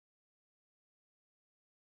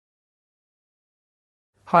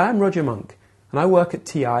Hi, I'm Roger Monk, and I work at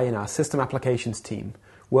TI in our System Applications team,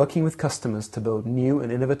 working with customers to build new and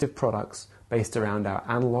innovative products based around our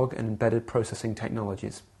analog and embedded processing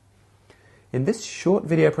technologies. In this short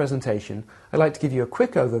video presentation, I'd like to give you a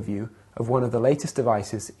quick overview of one of the latest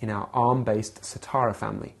devices in our ARM-based Sitara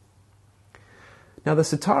family. Now, the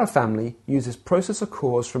Sitara family uses processor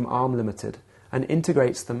cores from ARM Limited and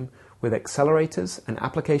integrates them with accelerators and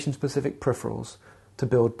application-specific peripherals to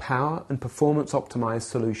build power and performance-optimized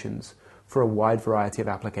solutions for a wide variety of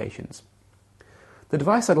applications. The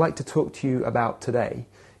device I'd like to talk to you about today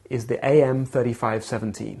is the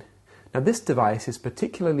AM3517. Now, this device is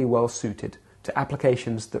particularly well suited to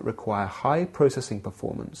applications that require high processing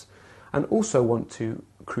performance and also want to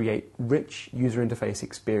create rich user interface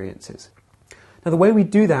experiences. Now, the way we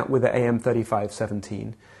do that with the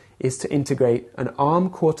AM3517 is to integrate an ARM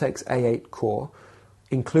Cortex-A8 core,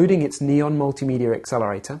 including its Neon multimedia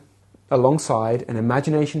accelerator, alongside an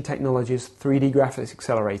Imagination Technologies 3D graphics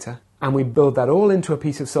accelerator, and we build that all into a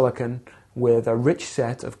piece of silicon with a rich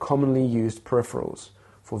set of commonly used peripherals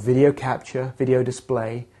for video capture, video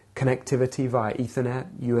display, connectivity via Ethernet,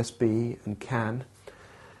 USB, and CAN.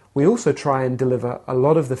 We also try and deliver a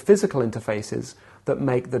lot of the physical interfaces that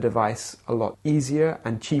make the device a lot easier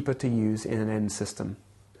and cheaper to use in an end system.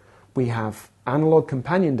 We have analog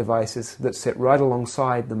companion devices that sit right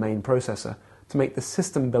alongside the main processor to make the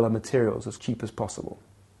system bill of materials as cheap as possible.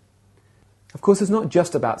 Of course, it's not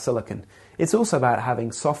just about silicon. It's also about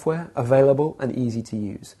having software available and easy to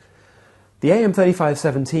use. The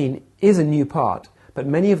AM3517 is a new part, but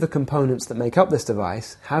many of the components that make up this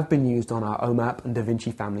device have been used on our OMAP and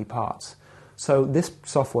DaVinci family parts. So this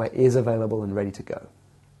software is available and ready to go.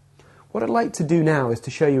 What I'd like to do now is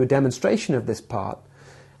to show you a demonstration of this part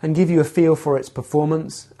and give you a feel for its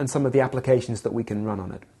performance and some of the applications that we can run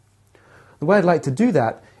on it. The way I'd like to do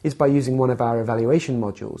that is by using one of our evaluation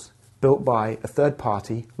modules built by a third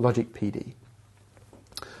party, Logic PD.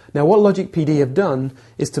 Now, what Logic PD have done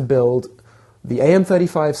is to build the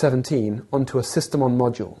AM3517 onto a system-on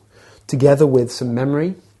module, together with some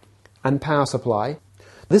memory and power supply.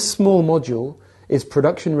 This small module is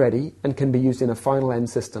production ready and can be used in a final end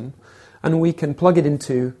system, and we can plug it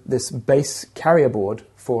into this base carrier board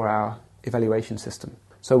for our evaluation system.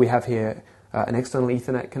 So we have here an external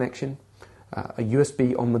Ethernet connection, a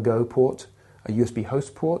USB on-the-go port, a USB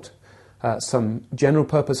host port, some general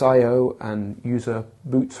purpose I/O and user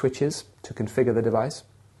boot switches to configure the device.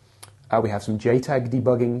 We have some Jtag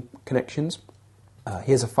debugging connections.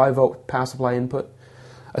 Here's a 5-volt power supply input,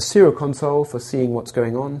 a serial console for seeing what's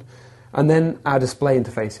going on, and then our display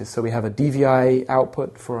interfaces. So we have a DVI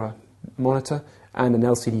output for a monitor and an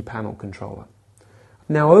LCD panel controller.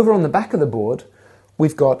 Now, over on the back of the board,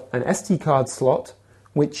 we've got an SD card slot,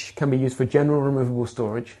 which can be used for general removable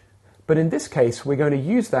storage. But in this case, we're going to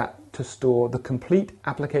use that to store the complete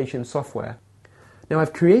application software. Now,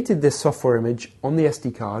 I've created this software image on the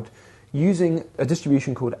SD card using a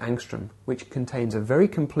distribution called Angstrom, which contains a very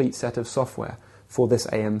complete set of software for this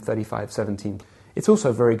AM3517. It's also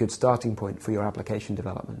a very good starting point for your application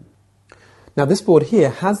development. Now, this board here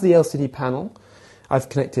has the LCD panel. I've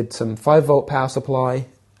connected some 5-volt power supply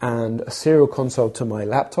and a serial console to my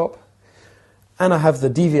laptop, and I have the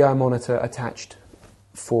DVI monitor attached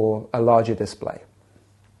for a larger display.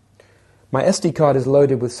 My SD card is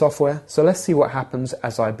loaded with software, so let's see what happens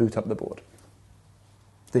as I boot up the board.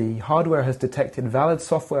 The hardware has detected valid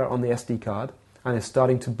software on the SD card and is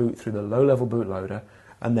starting to boot through the low-level bootloader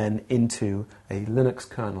and then into a Linux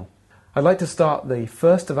kernel. I'd like to start the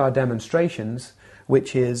first of our demonstrations,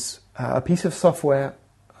 which is a piece of software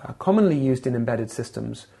commonly used in embedded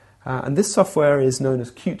systems, and this software is known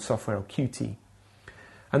as Qt software, or Qt.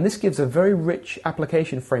 And this gives a very rich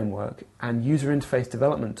application framework and user interface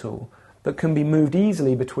development tool that can be moved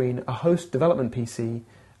easily between a host development PC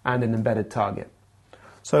and an embedded target.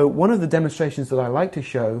 So one of the demonstrations that I like to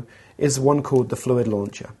show is one called the Fluid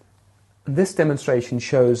Launcher. This demonstration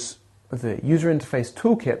shows the user interface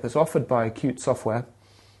toolkit that's offered by Qt software,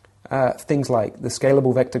 things like the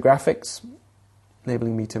scalable vector graphics,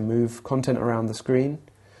 enabling me to move content around the screen,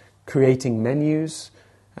 creating menus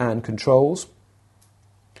and controls.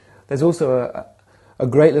 There's also a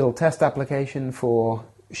great little test application for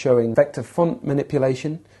showing vector font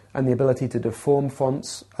manipulation and the ability to deform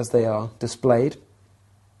fonts as they are displayed.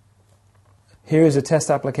 Here is a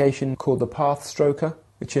test application called the Path Stroker,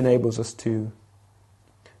 which enables us to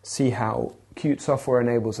see how Qt software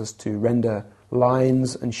enables us to render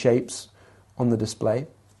lines and shapes on the display.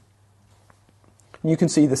 And you can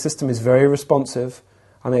see the system is very responsive.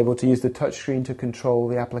 I'm able to use the touchscreen to control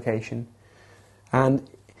the application. And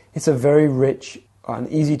it's a very rich and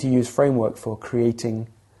easy to use framework for creating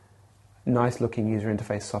nice looking user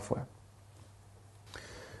interface software.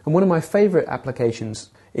 And one of my favorite applications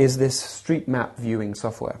is this street map viewing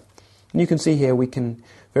software. And you can see here we can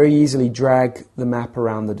very easily drag the map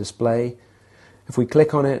around the display. If we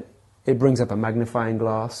click on it, it brings up a magnifying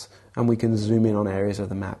glass and we can zoom in on areas of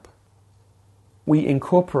the map. We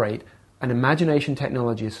incorporate an Imagination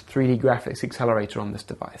Technologies 3D graphics accelerator on this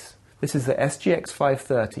device. This is the SGX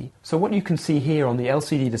 530. So what you can see here on the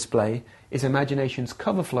LCD display is Imagination's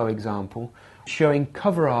cover flow example, showing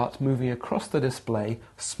cover art moving across the display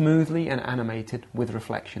smoothly and animated with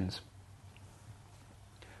reflections.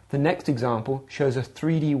 The next example shows a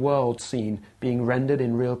 3D world scene being rendered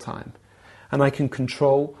in real time, and I can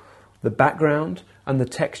control the background and the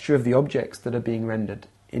texture of the objects that are being rendered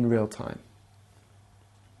in real time.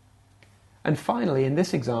 And finally, in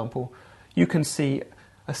this example, you can see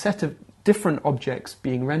a set of different objects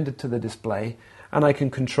being rendered to the display, and I can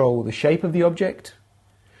control the shape of the object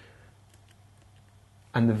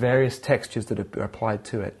and the various textures that are applied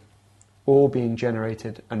to it, all being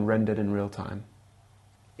generated and rendered in real time.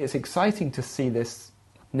 It's exciting to see this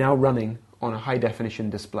now running on a high-definition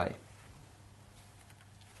display.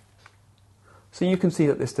 So you can see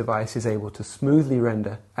that this device is able to smoothly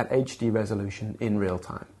render at HD resolution in real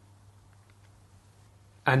time.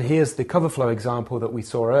 And here's the cover flow example that we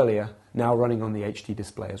saw earlier, now running on the HD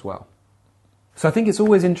display as well. So I think it's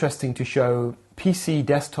always interesting to show PC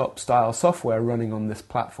desktop style software running on this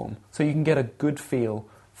platform, so you can get a good feel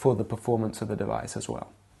for the performance of the device as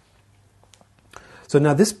well. So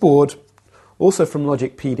now this board, also from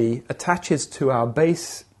Logic PD, attaches to our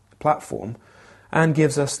base platform and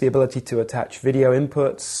gives us the ability to attach video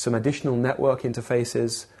inputs, some additional network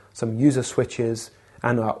interfaces, some user switches,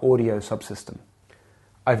 and our audio subsystem.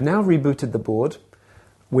 I've now rebooted the board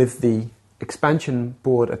with the expansion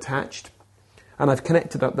board attached, and I've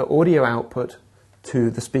connected up the audio output to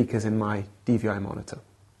the speakers in my DVI monitor.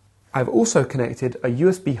 I've also connected a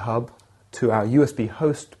USB hub to our USB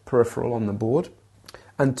host peripheral on the board,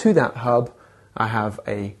 and to that hub I have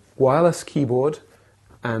a wireless keyboard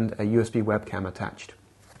and a USB webcam attached.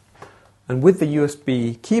 And with the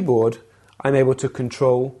USB keyboard, I'm able to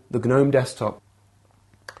control the GNOME desktop.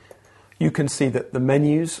 You can see that the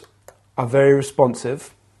menus are very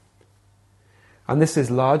responsive, and this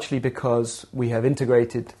is largely because we have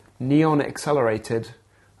integrated neon accelerated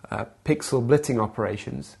pixel blitzing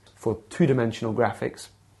operations for two-dimensional graphics.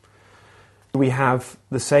 We have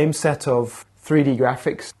the same set of 3D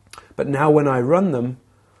graphics, but now when I run them,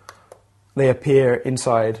 they appear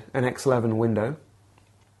inside an X11 window.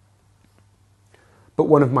 But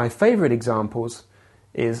one of my favorite examples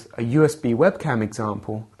is a USB webcam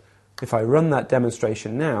example. If I run that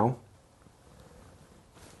demonstration now,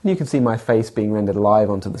 you can see my face being rendered live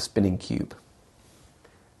onto the spinning cube.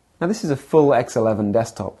 Now this is a full X11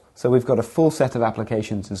 desktop, so we've got a full set of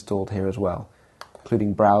applications installed here as well,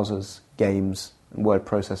 including browsers, games, and word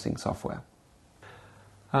processing software.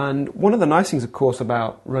 And one of the nice things, of course,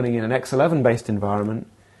 about running in an X11-based environment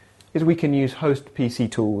is we can use host PC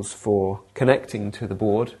tools for connecting to the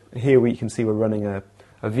board. Here we can see we're running a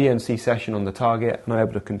VNC session on the target, and I'm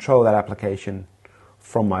able to control that application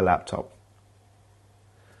from my laptop.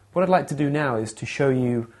 What I'd like to do now is to show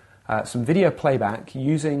you some video playback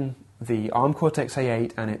using the ARM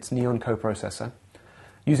Cortex-A8 and its Neon coprocessor,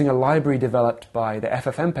 using a library developed by the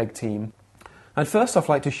FFmpeg team. And first off,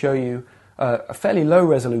 I'd like to show you a fairly low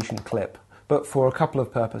resolution clip, but for a couple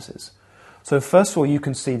of purposes. So first of all, you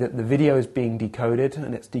can see that the video is being decoded,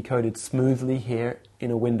 and it's decoded smoothly here in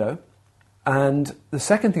a window. And the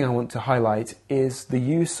second thing I want to highlight is the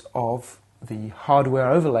use of the hardware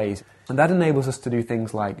overlays, and that enables us to do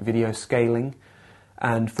things like video scaling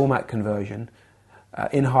and format conversion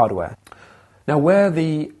in hardware. Now, where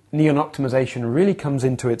the Neon optimization really comes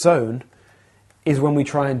into its own is when we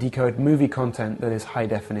try and decode movie content that is high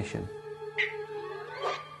definition.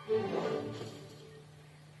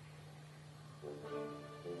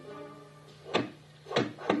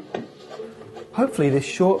 Hopefully this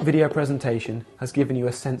short video presentation has given you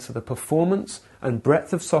a sense of the performance and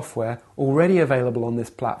breadth of software already available on this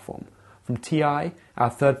platform from TI, our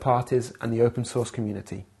third parties, and the open source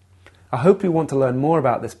community. I hope you want to learn more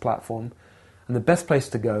about this platform, and the best place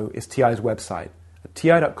to go is TI's website at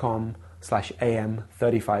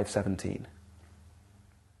ti.com/am3517.